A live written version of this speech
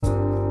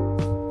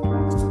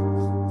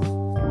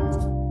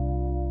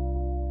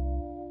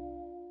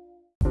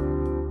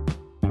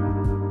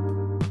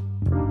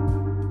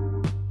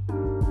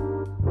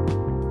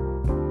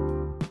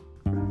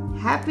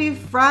Happy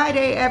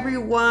Friday,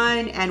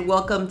 everyone, and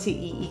welcome to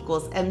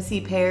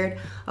E=MC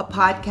Paired, a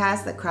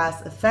podcast that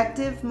crafts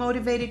effective,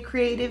 motivated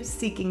creatives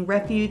seeking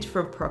refuge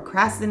from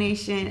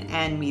procrastination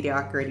and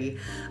mediocrity.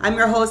 I'm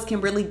your host,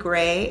 Kimberly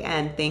Gray,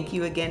 and thank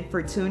you again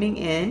for tuning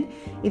in.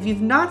 If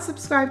you've not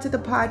subscribed to the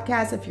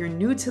podcast, if you're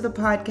new to the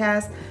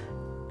podcast,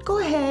 go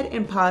ahead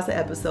and pause the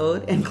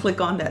episode and click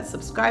on that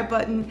subscribe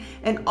button,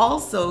 and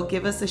also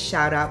give us a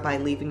shout out by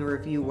leaving a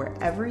review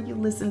wherever you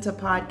listen to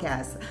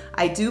podcasts.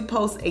 I do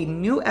post a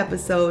new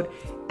episode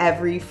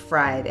every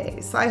Friday.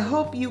 So I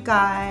hope you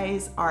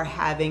guys are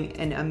having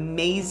an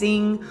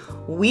amazing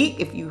week,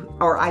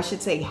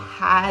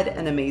 had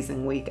an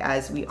amazing week,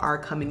 as we are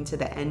coming to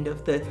the end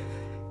of the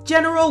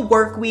general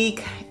work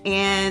week,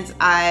 and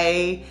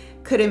I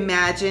could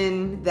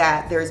imagine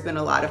that there's been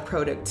a lot of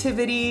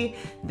productivity,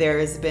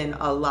 there's been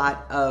a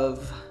lot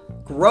of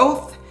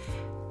growth,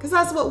 because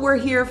that's what we're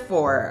here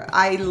for.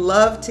 I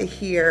love to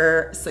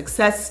hear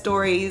success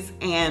stories,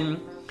 and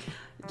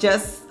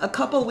just a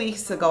couple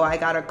weeks ago, I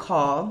got a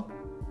call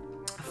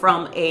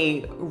from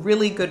a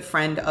really good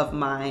friend of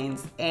mine,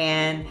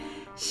 and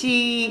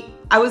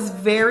I was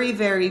very,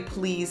 very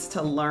pleased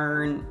to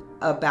learn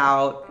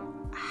about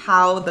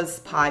how this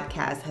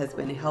podcast has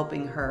been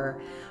helping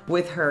her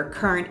with her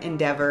current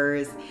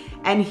endeavors,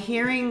 and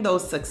hearing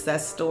those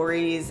success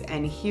stories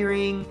and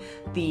hearing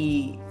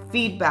the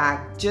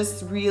feedback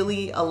just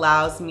really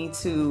allows me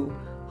to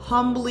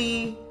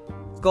humbly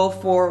go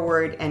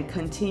forward and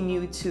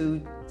continue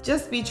to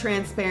just be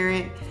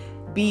transparent,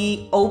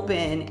 be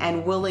open,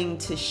 and willing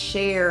to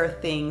share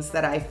things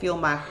that I feel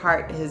my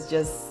heart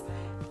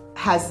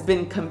has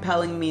been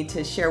compelling me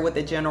to share with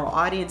the general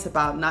audience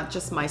about, not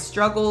just my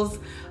struggles,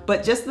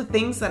 but just the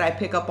things that I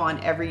pick up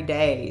on every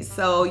day.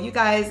 So you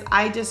guys,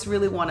 I just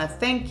really want to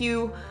thank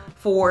you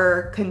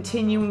for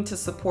continuing to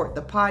support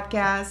the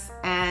podcast.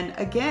 And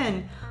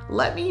again,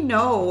 let me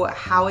know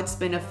how it's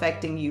been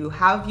affecting you.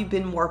 How have you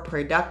been more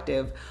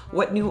productive?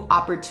 What new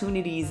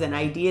opportunities and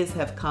ideas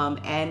have come?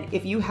 And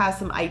if you have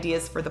some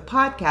ideas for the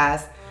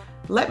podcast,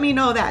 let me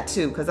know that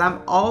too, because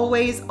I'm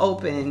always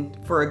open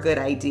for a good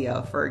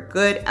idea, for a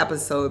good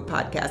episode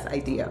podcast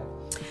idea.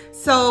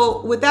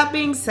 So with that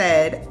being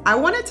said, I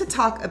wanted to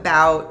talk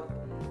about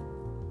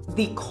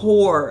the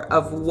core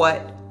of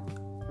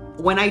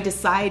when I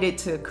decided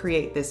to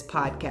create this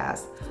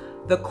podcast.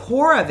 The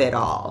core of it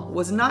all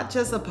was not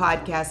just a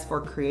podcast for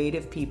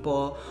creative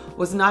people,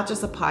 was not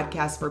just a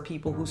podcast for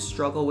people who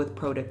struggle with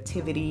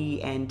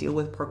productivity and deal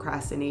with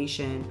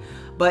procrastination,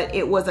 but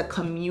it was a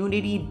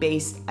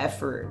community-based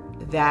effort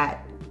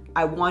that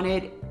I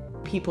wanted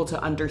people to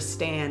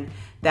understand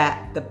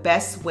that the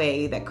best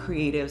way that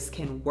creatives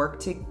can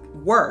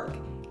work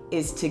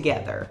is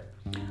together.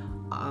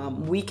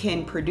 We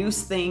can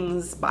produce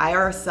things by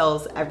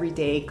ourselves every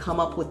day, come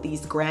up with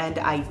these grand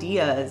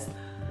ideas,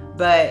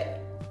 but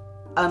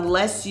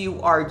unless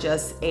you are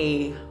just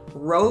a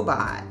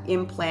robot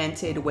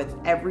implanted with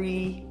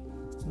every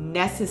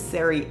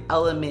necessary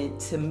element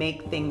to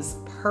make things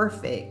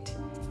perfect,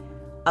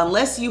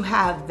 unless you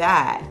have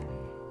that,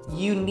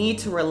 you need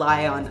to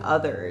rely on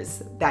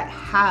others that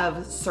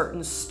have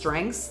certain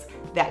strengths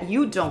that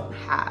you don't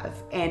have.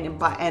 And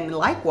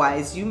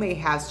likewise, you may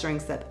have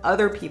strengths that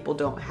other people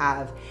don't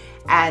have.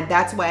 And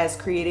that's why as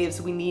creatives,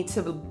 we need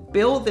to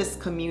build this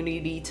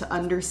community to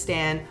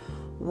understand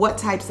what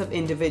types of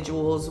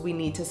individuals we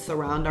need to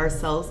surround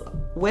ourselves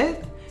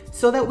with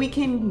so that we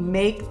can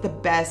make the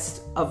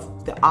best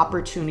of the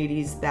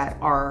opportunities that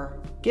are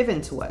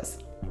given to us.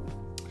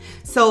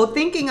 So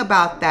thinking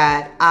about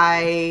that,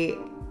 I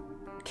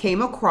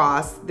came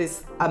across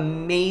this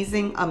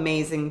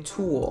amazing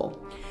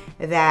tool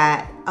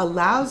that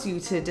allows you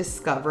to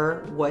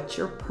discover what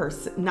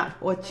not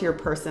what your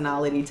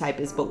personality type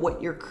is, but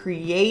what your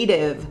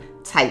creative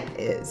type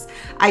is.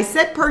 I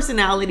said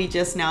personality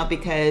just now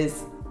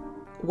because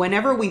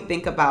whenever we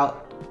think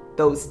about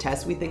those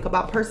tests, we think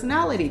about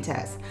personality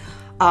tests.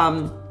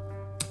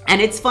 And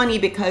it's funny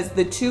because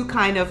the two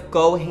kind of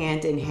go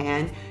hand in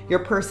hand. Your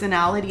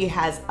personality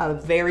has a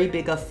very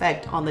big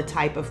effect on the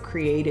type of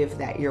creative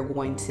that you're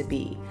going to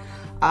be.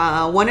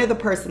 One of the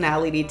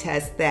personality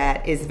tests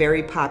that is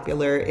very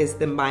popular is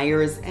the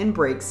Myers and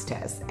Briggs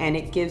test. And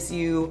it gives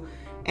you,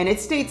 and it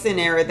states in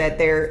there that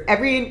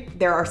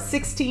there are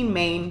 16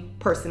 main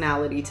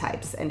personality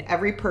types, and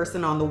every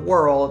person on the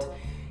world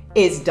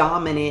is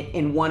dominant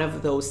in one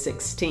of those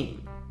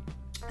 16.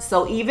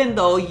 So even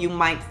though you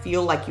might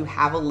feel like you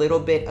have a little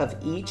bit of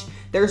each,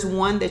 there's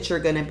one that you're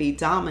going to be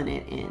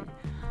dominant in.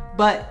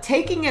 But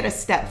taking it a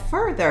step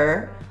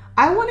further,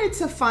 I wanted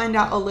to find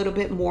out a little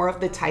bit more of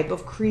the type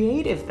of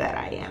creative that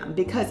I am,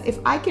 because if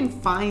I can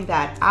find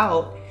that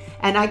out,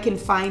 and I can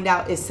find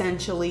out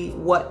essentially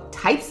what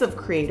types of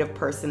creative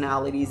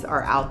personalities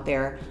are out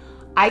there,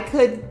 I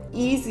could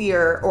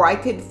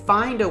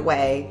find a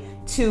way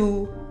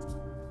to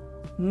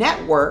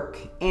network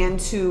and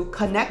to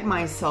connect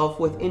myself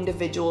with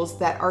individuals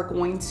that are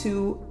going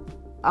to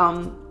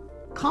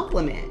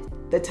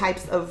complement the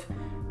types of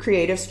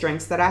creative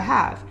strengths that I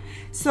have.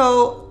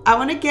 So I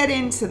want to get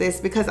into this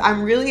because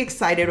I'm really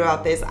excited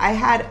about this. I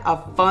had a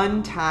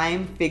fun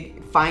time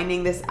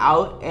finding this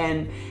out,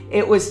 and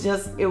it was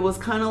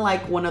kind of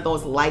like one of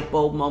those light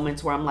bulb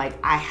moments where I'm like,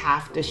 I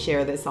have to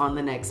share this on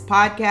the next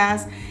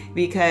podcast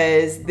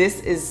because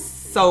this is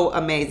so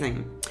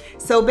amazing.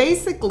 So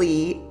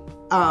basically,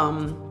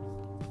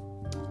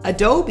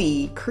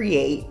 Adobe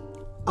Create,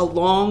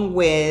 along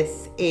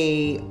with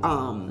a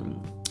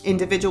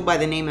individual by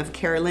the name of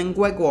Carolyn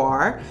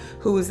Gregoire,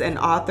 who's an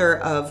author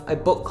of a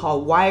book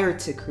called Wired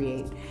to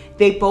Create.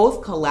 They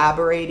both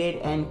collaborated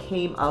and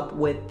came up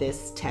with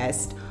this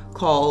test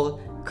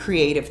called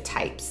Creative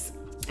Types.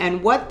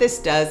 And what this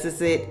does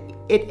is it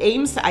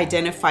aims to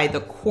identify the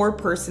core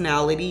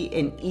personality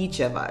in each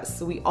of us.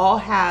 So we all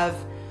have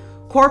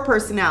core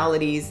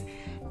personalities,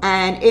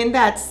 and in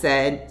that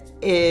said,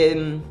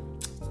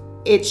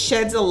 it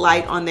sheds a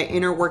light on the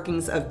inner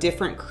workings of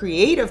different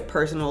creative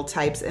personal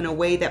types in a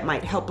way that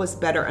might help us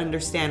better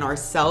understand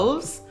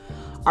ourselves,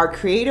 our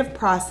creative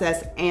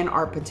process, and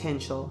our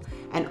potential.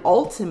 And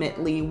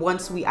ultimately,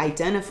 once we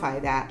identify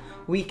that,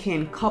 we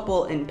can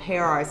couple and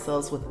pair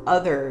ourselves with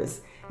others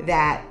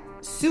that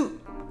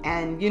suit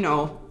and,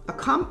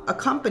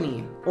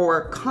 accompany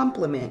or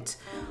complement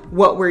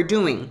what we're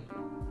doing.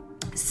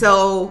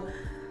 So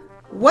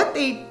what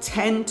they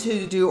tend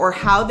to do, or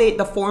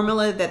the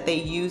formula that they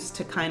use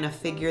to kind of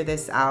figure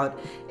this out,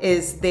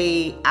 is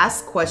they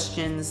ask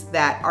questions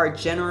that are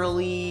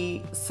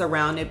generally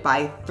surrounded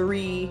by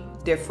 3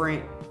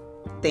 different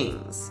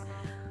things.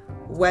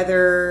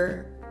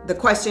 Whether the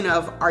question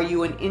of, are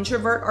you an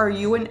introvert or are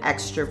you an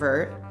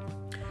extrovert?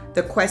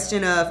 The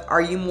question of,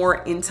 are you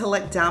more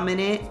intellect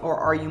dominant or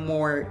are you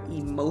more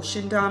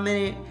emotion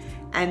dominant?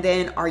 And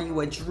then, are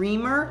you a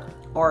dreamer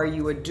or are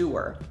you a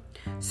doer?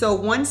 So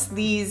once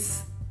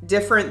these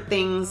different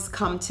things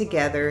come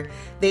together,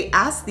 they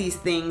ask these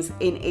things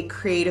in a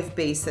creative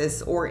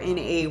basis or in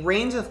a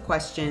range of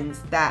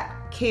questions that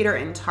cater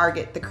and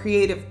target the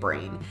creative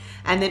brain,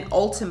 and then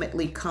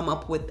ultimately come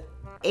up with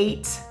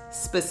 8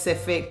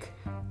 specific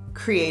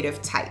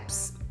creative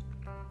types.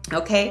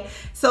 Okay,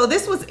 so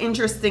this was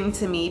interesting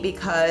to me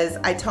because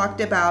I talked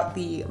about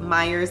the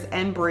Myers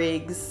and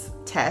Briggs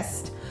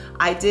test.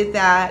 I did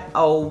that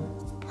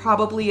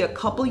probably a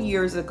couple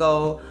years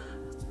ago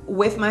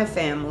with my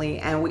family,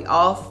 and we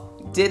all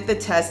did the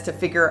test to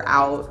figure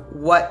out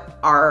what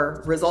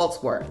our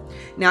results were.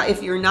 Now,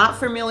 if you're not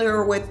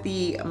familiar with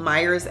the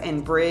Myers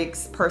and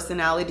Briggs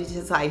personality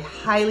test, I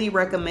highly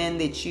recommend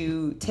that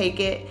you take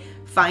it,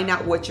 find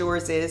out what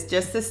yours is,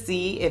 just to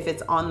see if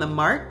it's on the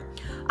mark.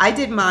 I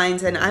did mine,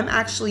 and I'm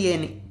actually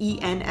an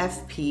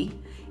ENFP.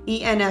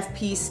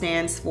 ENFP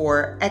stands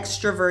for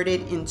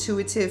extroverted,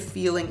 intuitive,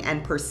 feeling,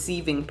 and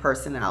perceiving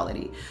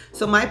personality.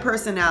 So my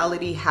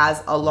personality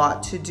has a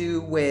lot to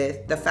do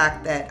with the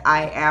fact that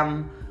I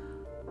am,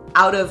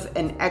 out of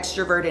an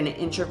extrovert and an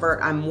introvert,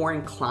 I'm more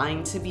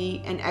inclined to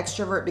be an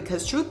extrovert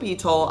because, truth be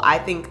told, I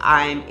think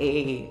I'm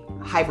a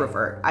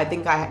hybrid. I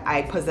think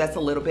I possess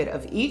a little bit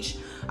of each.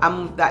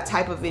 I'm that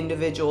type of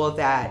individual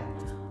that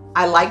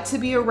I like to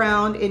be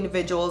around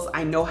individuals.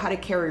 I know how to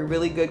carry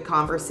really good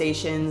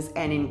conversations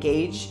and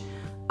engage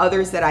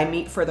others that I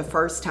meet for the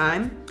first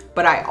time.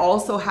 But I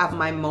also have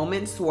my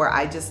moments where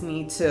I just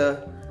need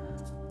to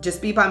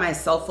just be by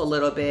myself a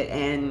little bit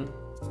and,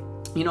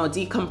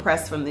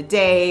 decompress from the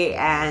day.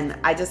 And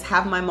I just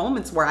have my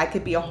moments where I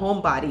could be a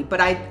homebody.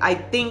 But I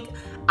think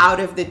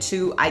out of the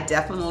two, I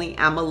definitely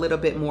am a little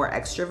bit more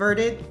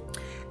extroverted.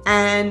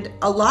 And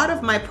a lot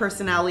of my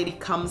personality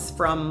comes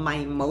from my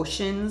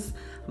emotions,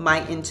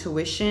 my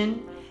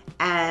intuition,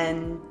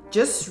 and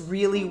just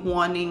really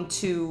wanting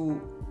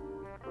to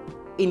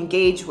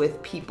engage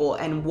with people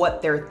and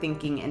what they're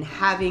thinking, and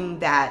having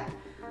that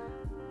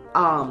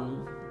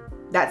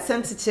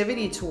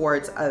sensitivity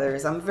towards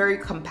others. I'm very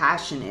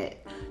compassionate.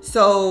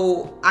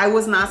 So I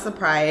was not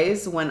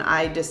surprised when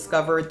I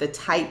discovered the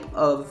type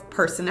of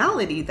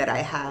personality that I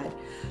had.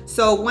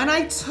 So when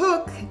I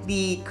took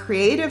the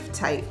creative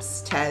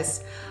types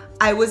test,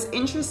 I was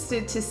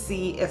interested to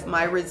see if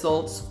my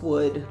results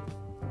would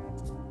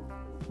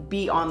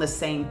be on the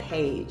same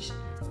page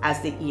as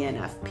the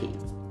ENFP.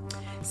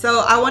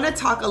 So I want to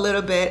talk a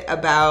little bit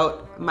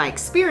about my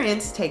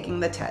experience taking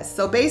the test.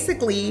 So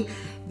basically,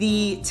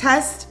 the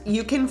test,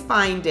 you can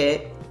find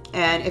it,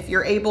 and if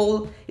you're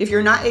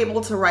not able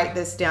to write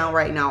this down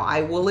right now,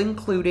 I will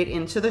include it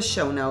into the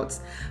show notes.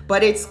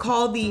 But it's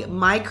called the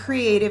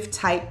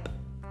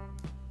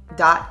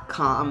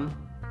mycreativetype.com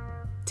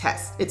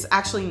test. It's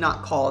actually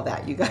not called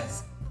that, you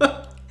guys.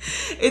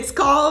 It's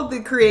called the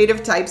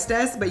Creative Types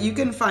Test, but you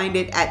can find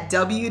it at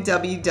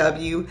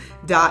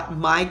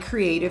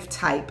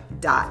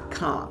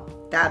www.mycreativetype.com.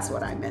 That's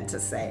what I meant to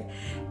say.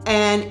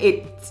 And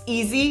it's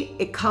easy.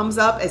 It comes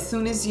up as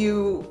soon as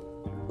you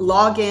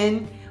log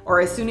in, or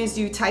as soon as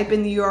you type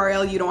in the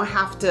URL. You don't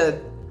have to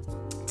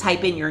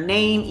type in your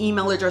name,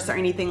 email address, or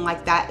anything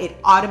like that. It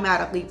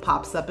automatically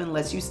pops up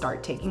unless you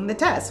start taking the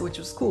test, which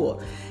was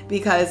cool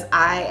because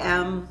I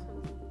am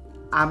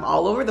I'm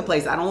all over the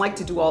place. I don't like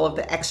to do all of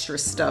the extra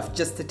stuff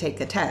just to take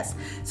a test.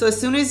 So as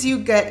soon as you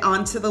get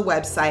onto the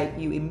website,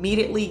 you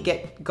immediately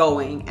get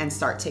going and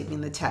start taking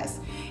the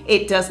test.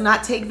 It does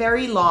not take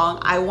very long.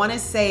 I want to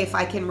say, if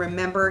I can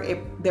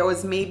remember, there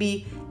was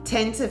maybe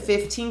 10 to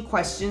 15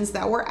 questions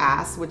that were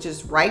asked, which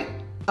is right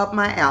up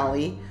my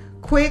alley.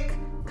 Quick,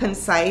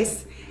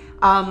 concise.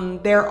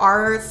 There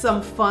are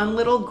some fun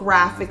little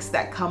graphics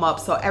that come up.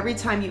 So every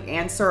time you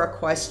answer a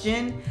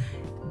question,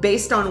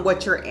 based on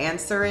what your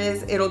answer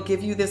is, it'll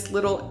give you this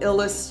little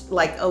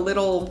like a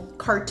little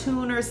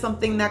cartoon or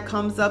something that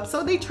comes up.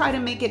 So they try to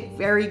make it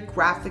very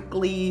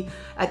graphically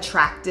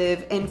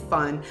attractive and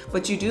fun,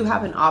 but you do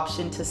have an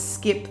option to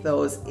skip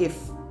those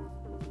if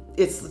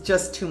it's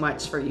just too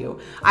much for you.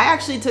 I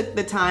actually took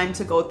the time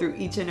to go through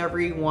each and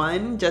every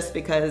one just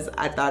because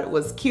I thought it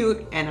was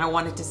cute and I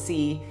wanted to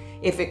see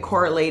if it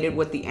correlated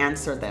with the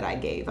answer that I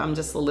gave. I'm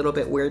just a little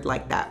bit weird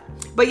like that.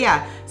 But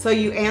yeah, so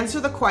you answer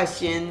the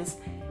questions,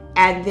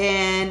 and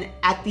then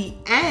at the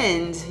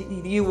end,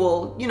 you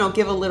will,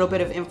 give a little bit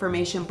of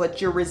information,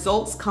 but your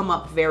results come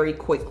up very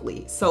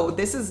quickly. So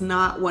this is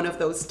not one of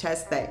those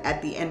tests that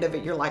at the end of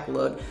it, you're like,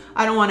 look,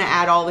 I don't want to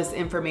add all this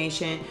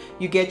information.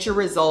 You get your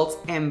results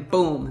and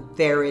boom,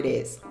 there it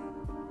is.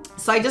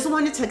 So I just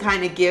wanted to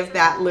kind of give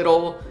that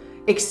little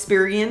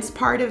experience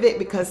part of it,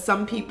 because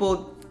some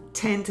people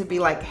tend to be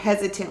like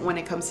hesitant when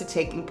it comes to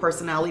taking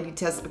personality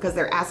tests because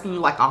they're asking you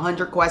like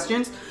 100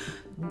 questions.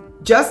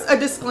 Just a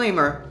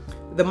disclaimer.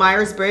 The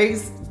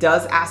Myers-Briggs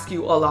does ask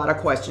you a lot of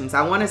questions.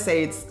 I want to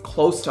say it's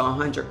close to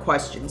 100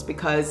 questions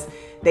because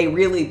they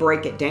really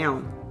break it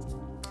down.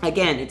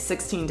 Again, it's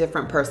 16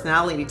 different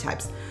personality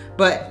types,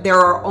 but there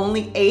are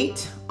only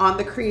 8 on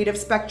the creative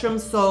spectrum.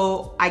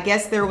 So I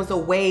guess there was a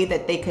way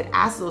that they could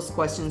ask those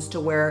questions to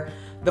where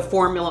the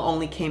formula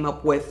only came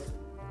up with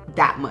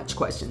that much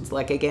questions.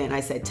 Like, again,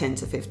 I said 10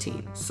 to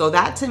 15. So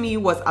that to me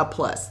was a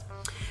plus.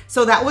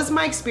 So that was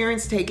my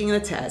experience taking the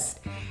test.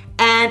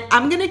 And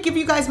I'm going to give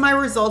you guys my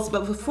results.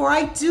 But before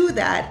I do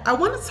that, I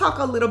want to talk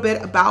a little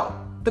bit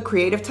about the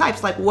creative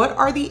types. Like, what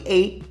are the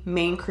 8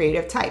 main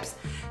creative types?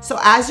 So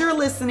as you're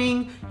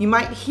listening, you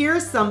might hear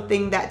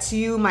something that to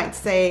you might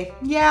say,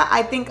 yeah,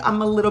 I think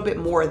I'm a little bit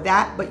more of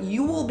that. But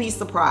you will be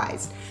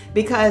surprised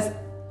because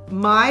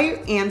my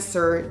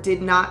answer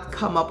did not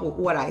come up with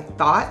what I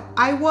thought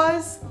I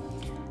was.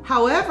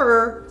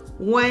 However,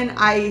 when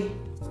I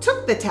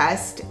took the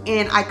test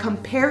and I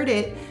compared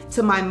it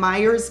to my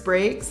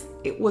Myers-Briggs,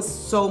 it was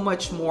so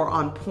much more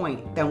on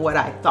point than what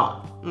I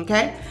thought.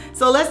 Okay,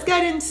 so let's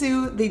get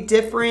into the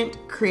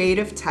different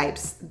creative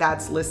types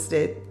that's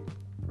listed.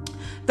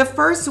 The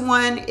first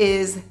one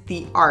is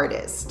the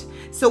artist.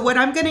 So what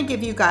I'm going to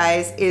give you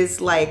guys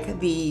is like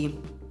the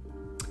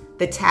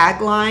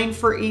tagline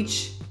for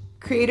each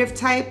creative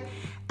type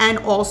and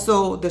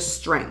also the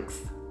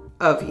strength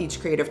of each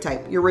creative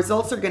type. Your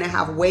results are going to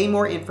have way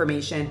more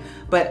information,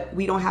 but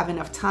we don't have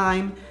enough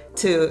time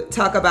to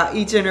talk about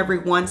each and every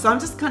one. So I'm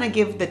just going to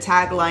give the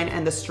tagline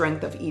and the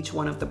strength of each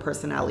one of the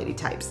personality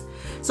types.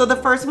 So the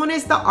first one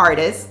is the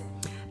artist.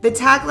 The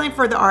tagline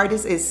for the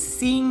artist is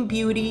seeing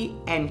beauty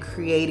and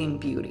creating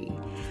beauty.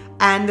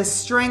 And the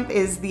strength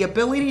is the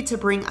ability to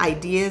bring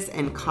ideas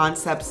and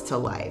concepts to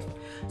life.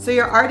 So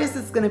your artist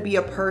is going to be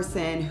a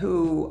person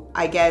who,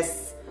 I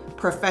guess,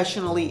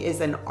 professionally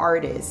is an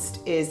artist,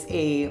 is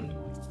a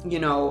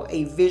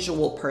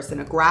visual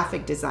person, a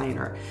graphic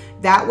designer.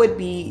 That would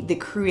be the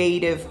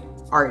creative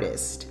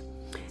artist.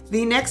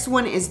 The next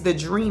one is the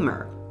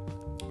dreamer.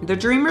 The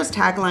dreamer's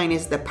tagline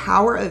is the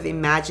power of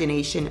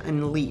imagination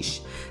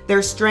unleashed.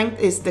 Their strength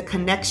is the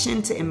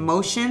connection to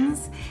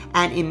emotions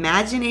and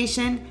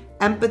imagination,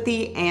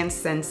 empathy, and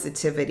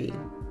sensitivity.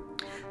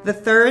 The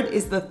third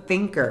is the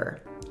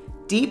thinker.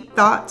 Deep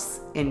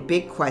thoughts and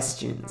big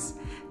questions.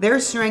 Their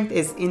strength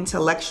is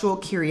intellectual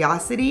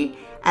curiosity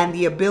and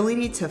the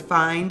ability to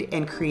find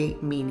and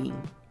create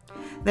meaning.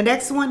 The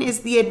next one is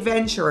the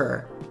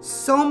adventurer.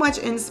 So much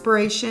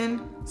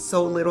inspiration,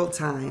 so little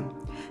time.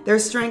 Their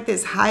strength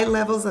is high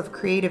levels of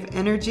creative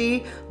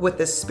energy with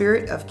the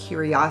spirit of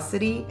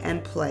curiosity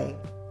and play.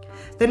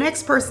 The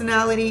next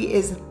personality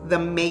is the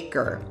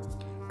maker,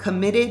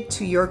 committed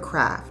to your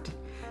craft.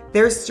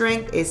 Their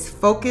strength is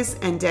focus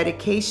and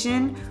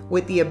dedication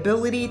with the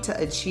ability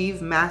to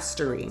achieve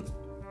mastery.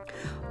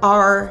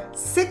 Our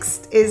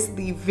sixth is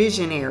the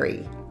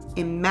visionary,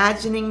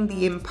 imagining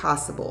the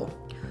impossible.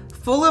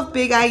 Full of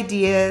big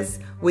ideas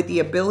with the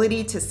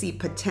ability to see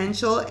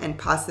potential and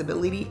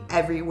possibility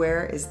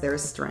everywhere is their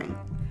strength.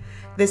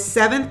 The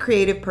seventh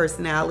creative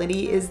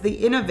personality is the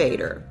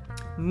innovator.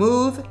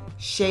 Move,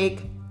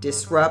 shake,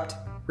 disrupt,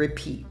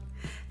 repeat.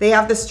 They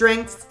have the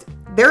strength.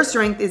 Their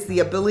strength is the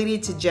ability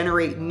to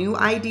generate new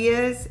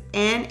ideas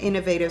and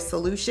innovative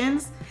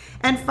solutions.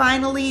 And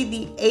finally,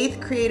 the eighth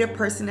creative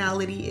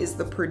personality is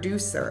the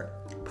producer.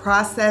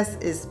 Process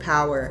is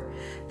power.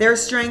 Their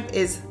strength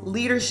is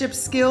leadership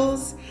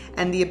skills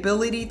and the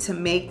ability to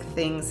make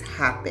things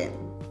happen.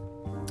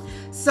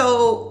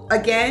 So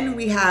again,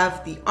 we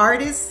have the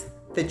artist,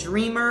 the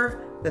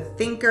dreamer, the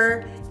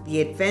thinker,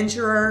 the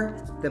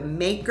adventurer, the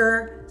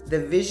maker, the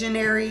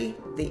visionary,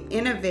 the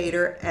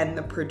innovator, and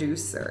the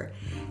producer.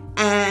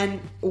 And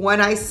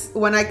when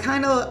I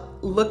kind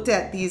of looked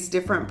at these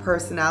different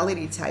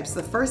personality types,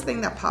 the first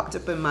thing that popped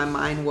up in my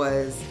mind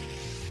was,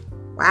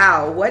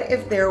 wow, what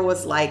if there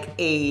was like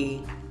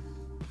a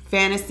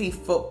fantasy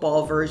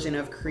football version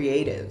of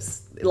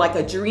creatives, like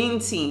a dream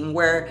team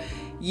where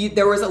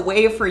there was a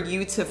way for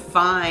you to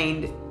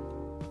find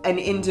an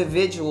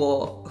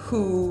individual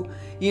who,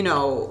 you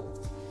know,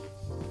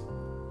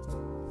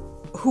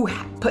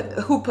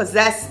 who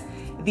possess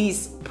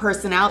these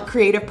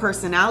creative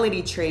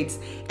personality traits,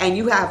 and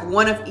you have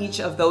one of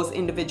each of those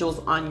individuals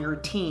on your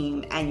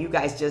team, and you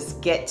guys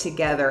just get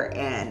together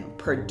and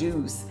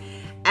produce.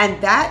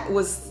 And that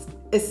was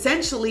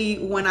essentially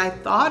when I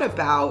thought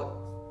about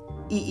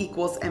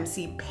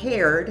E=MC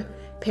paired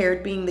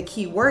being the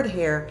key word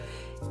here.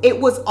 It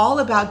was all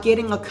about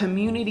getting a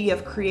community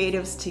of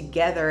creatives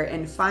together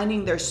and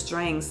finding their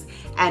strengths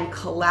and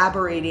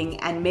collaborating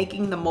and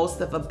making the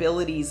most of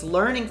abilities,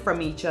 learning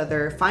from each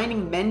other,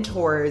 finding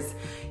mentors,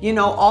 you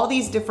know, all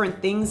these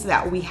different things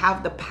that we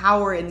have the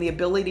power and the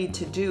ability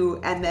to do.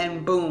 And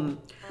then boom,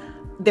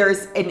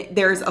 there's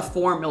a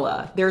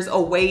formula, there's a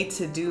way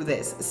to do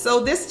this. So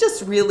this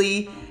just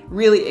really,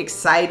 really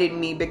excited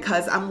me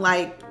because I'm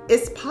like,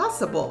 it's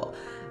possible.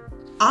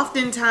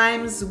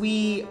 Oftentimes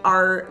we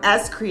are,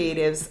 as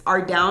creatives,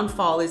 our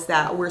downfall is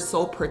that we're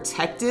so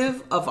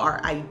protective of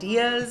our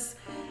ideas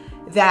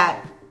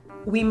that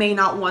we may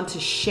not want to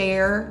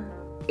share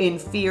in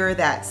fear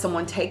that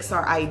someone takes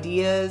our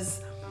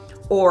ideas,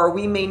 or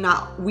we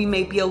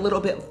may be a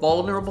little bit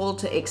vulnerable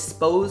to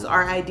expose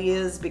our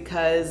ideas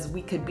because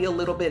we could be a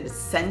little bit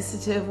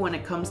sensitive when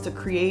it comes to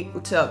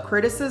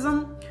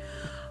criticism.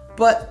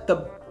 But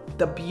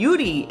the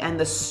beauty and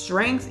the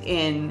strength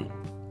in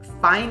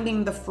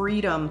finding the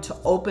freedom to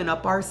open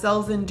up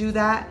ourselves and do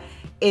that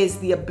is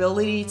the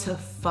ability to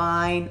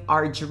find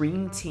our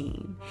dream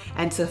team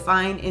and to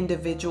find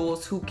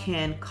individuals who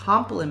can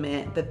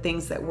complement the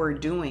things that we're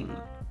doing.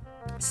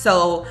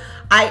 So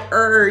I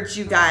urge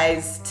you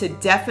guys to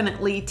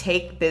definitely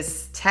take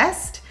this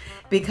test,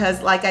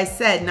 because like I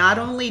said, not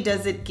only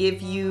does it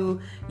give you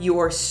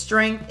your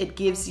strength, it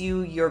gives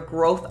you your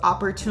growth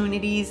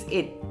opportunities.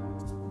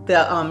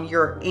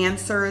 Your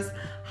answers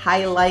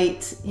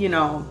highlight, you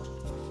know,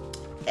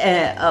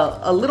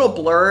 a little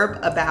blurb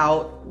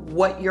about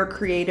what your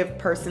creative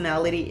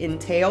personality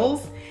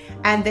entails.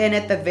 And then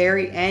at the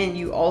very end,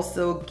 you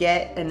also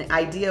get an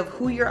idea of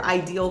who your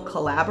ideal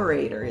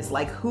collaborator is.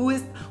 Like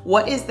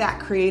what is that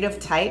creative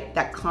type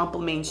that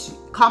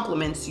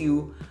complements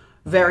you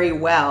very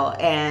well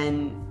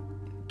and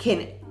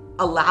can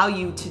allow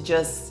you to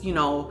just, you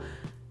know,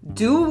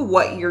 do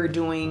what you're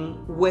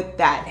doing with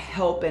that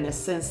help and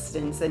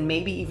assistance, and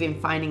maybe even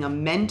finding a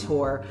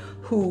mentor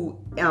who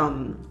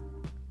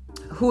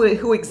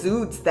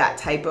exudes that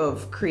type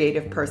of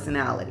creative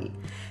personality.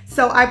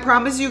 So I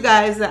promise you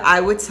guys that I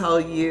would tell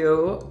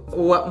you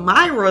what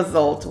my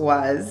result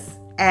was.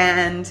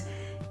 And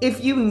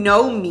if you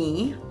know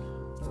me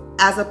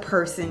as a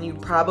person, you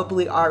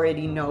probably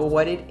already know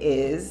what it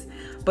is.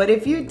 But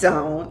if you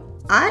don't,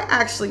 I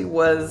actually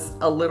was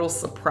a little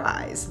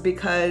surprised,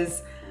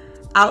 because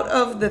out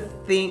of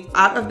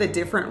the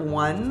different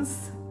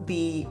ones,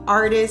 the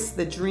artist,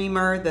 the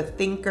dreamer, the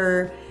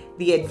thinker,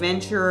 the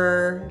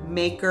adventurer,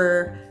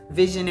 maker,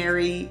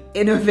 visionary,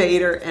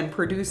 innovator, and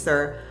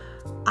producer,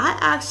 I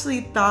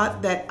actually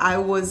thought that I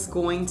was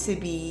going to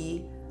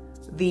be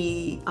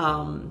the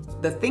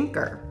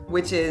thinker,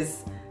 which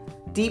is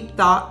deep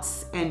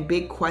thoughts and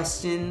big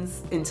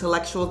questions,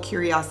 intellectual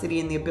curiosity,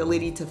 and the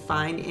ability to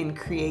find and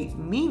create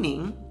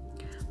meaning.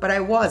 But I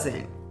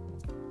wasn't.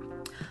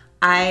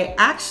 I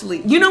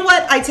actually, you know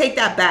what? I take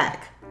that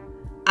back.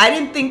 I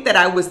didn't think that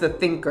I was the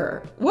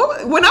thinker.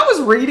 When I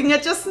was reading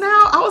it just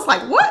now, I was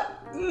like,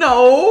 what?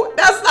 No,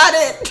 that's not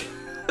it.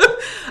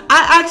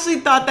 I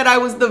actually thought that I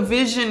was the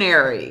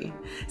visionary.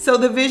 So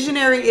the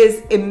visionary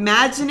is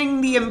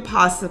imagining the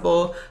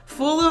impossible,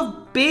 full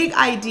of big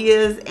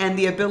ideas and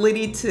the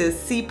ability to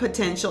see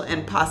potential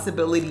and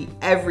possibility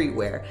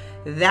everywhere.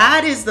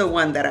 That is the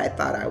one that I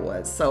thought I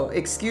was. So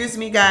excuse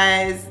me,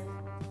 guys,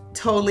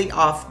 totally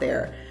off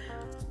there.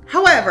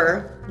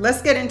 However,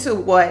 let's get into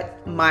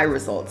what my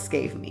results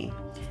gave me.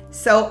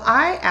 So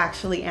I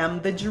actually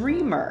am the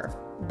dreamer,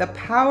 the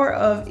power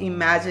of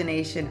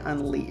imagination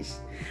unleashed.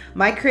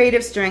 My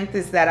creative strength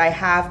is that I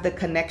have the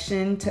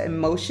connection to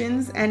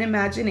emotions and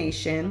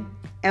imagination,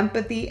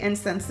 empathy and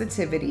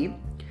sensitivity.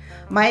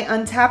 My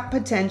untapped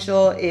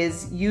potential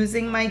is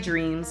using my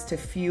dreams to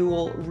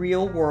fuel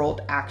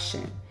real-world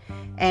action.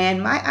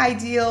 And my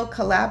ideal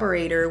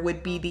collaborator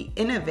would be the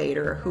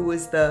innovator, who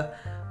is the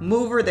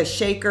mover, the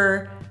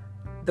shaker,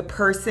 the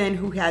person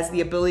who has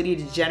the ability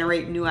to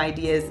generate new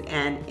ideas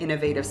and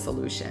innovative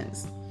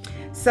solutions.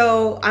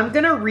 So I'm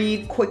gonna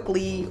read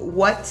quickly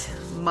what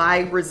my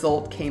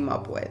result came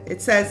up with.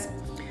 It says,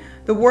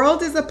 the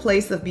world is a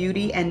place of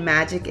beauty and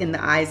magic in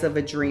the eyes of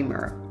a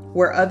dreamer.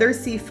 Where others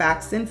see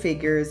facts and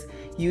figures,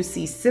 you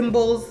see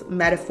symbols,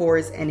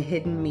 metaphors, and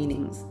hidden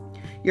meanings.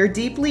 You're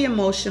deeply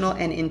emotional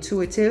and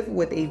intuitive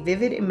with a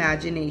vivid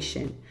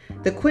imagination,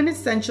 the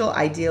quintessential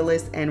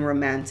idealist and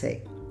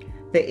romantic.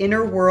 The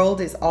inner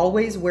world is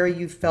always where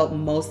you felt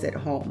most at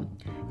home.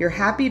 You're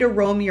happy to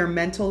roam your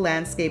mental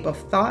landscape of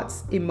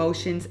thoughts,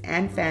 emotions,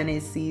 and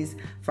fantasies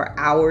for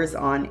hours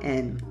on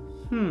end.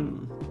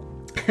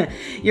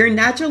 You're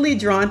naturally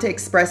drawn to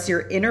express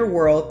your inner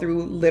world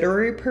through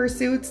literary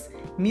pursuits,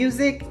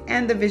 music,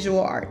 and the visual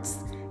arts.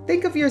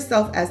 Think of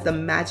yourself as the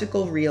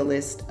magical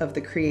realist of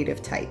the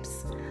creative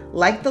types.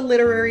 Like the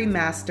literary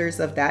masters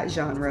of that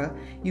genre,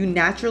 you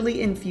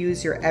naturally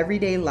infuse your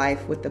everyday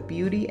life with the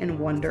beauty and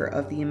wonder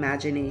of the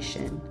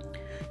imagination.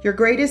 Your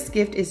greatest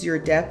gift is your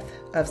depth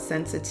of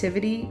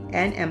sensitivity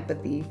and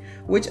empathy,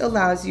 which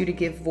allows you to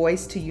give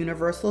voice to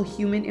universal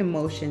human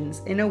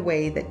emotions in a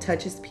way that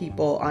touches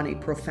people on a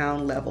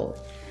profound level.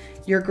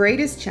 Your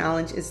greatest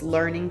challenge is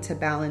learning to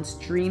balance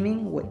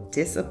dreaming with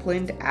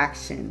disciplined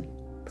action.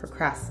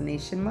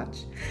 Procrastination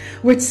much?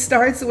 Which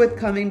starts with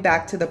coming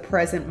back to the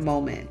present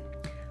moment.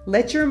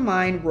 Let your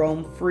mind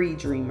roam free,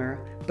 dreamer,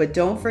 but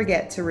don't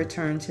forget to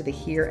return to the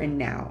here and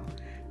now.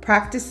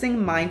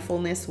 Practicing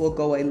mindfulness will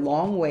go a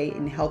long way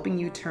in helping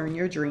you turn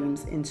your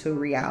dreams into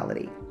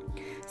reality.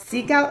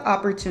 Seek out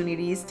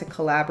opportunities to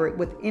collaborate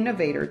with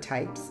innovator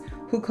types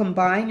who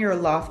combine your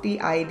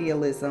lofty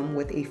idealism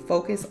with a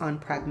focus on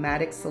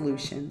pragmatic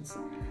solutions.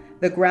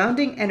 The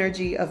grounding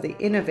energy of the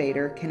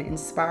innovator can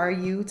inspire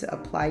you to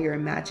apply your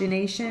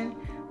imagination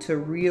to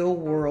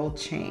real-world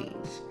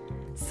change.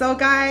 So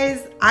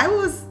guys, I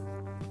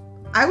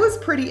was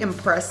pretty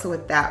impressed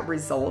with that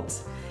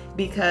result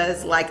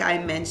because, like I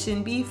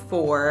mentioned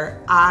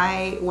before,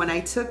 when I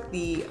took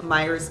the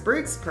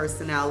Myers-Briggs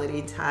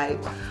personality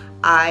type,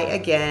 I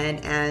again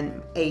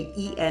am a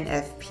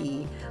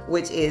ENFP,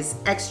 which is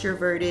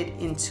extroverted,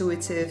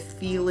 intuitive,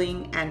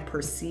 feeling and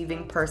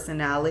perceiving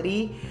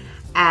personality,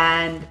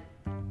 and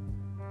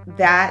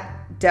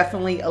that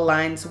definitely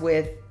aligns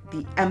with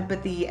the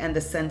empathy and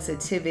the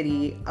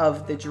sensitivity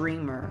of the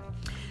dreamer.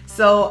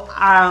 So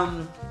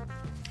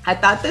I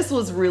thought this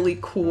was really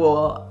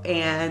cool,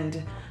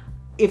 and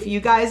if you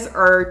guys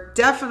are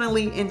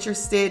definitely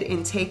interested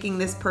in taking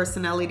this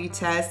personality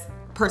test,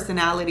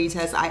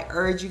 I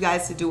urge you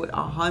guys to do it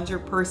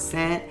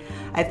 100%.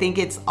 I think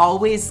it's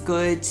always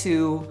good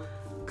to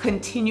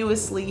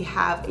continuously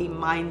have a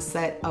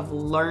mindset of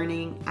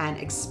learning and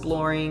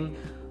exploring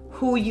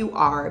who you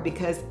are,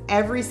 because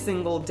every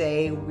single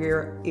day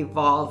we're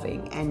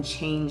evolving and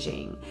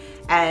changing.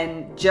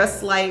 And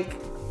just like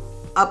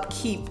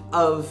upkeep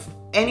of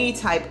any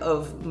type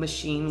of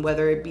machine,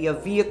 whether it be a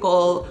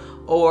vehicle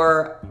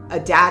or a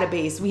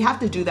database, we have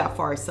to do that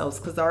for ourselves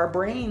because our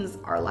brains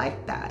are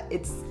like that.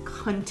 It's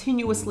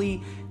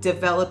continuously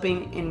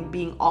developing and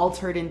being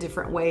altered in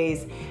different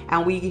ways,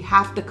 and we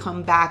have to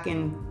come back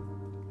and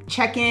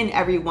check in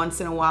every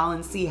once in a while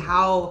and see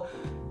how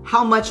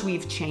much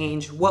we've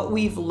changed, what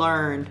we've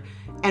learned,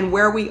 and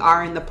where we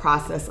are in the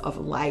process of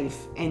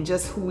life, and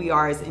just who we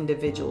are as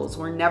individuals.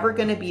 We're never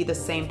going to be the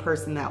same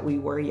person that we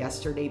were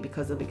yesterday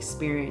because of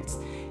experience,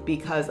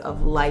 because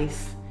of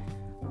life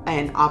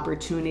and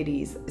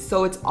opportunities.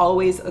 So it's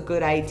always a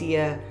good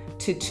idea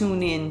to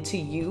tune in to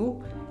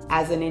you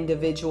as an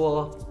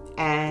individual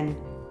and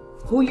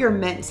who you're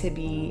meant to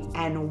be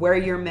and where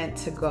you're meant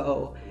to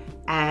go,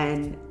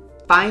 and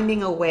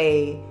finding a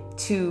way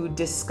to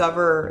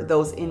discover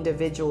those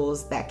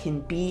individuals that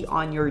can be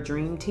on your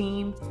dream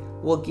team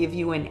will give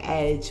you an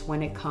edge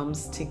when it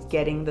comes to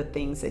getting the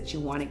things that you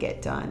want to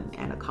get done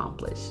and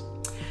accomplish.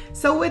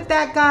 So with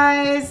that,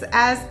 guys,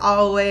 as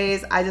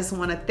always, I just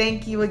want to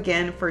thank you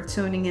again for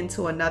tuning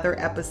into another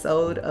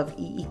episode of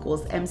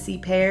E=MC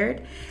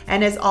Paired.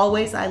 And as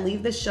always, I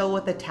leave the show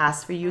with a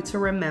task for you to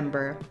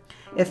remember.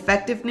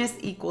 Effectiveness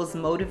equals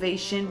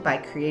motivation by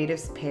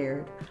creatives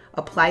paired.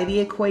 Apply the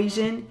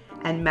equation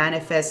and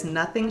manifest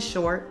nothing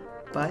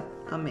short but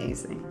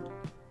amazing.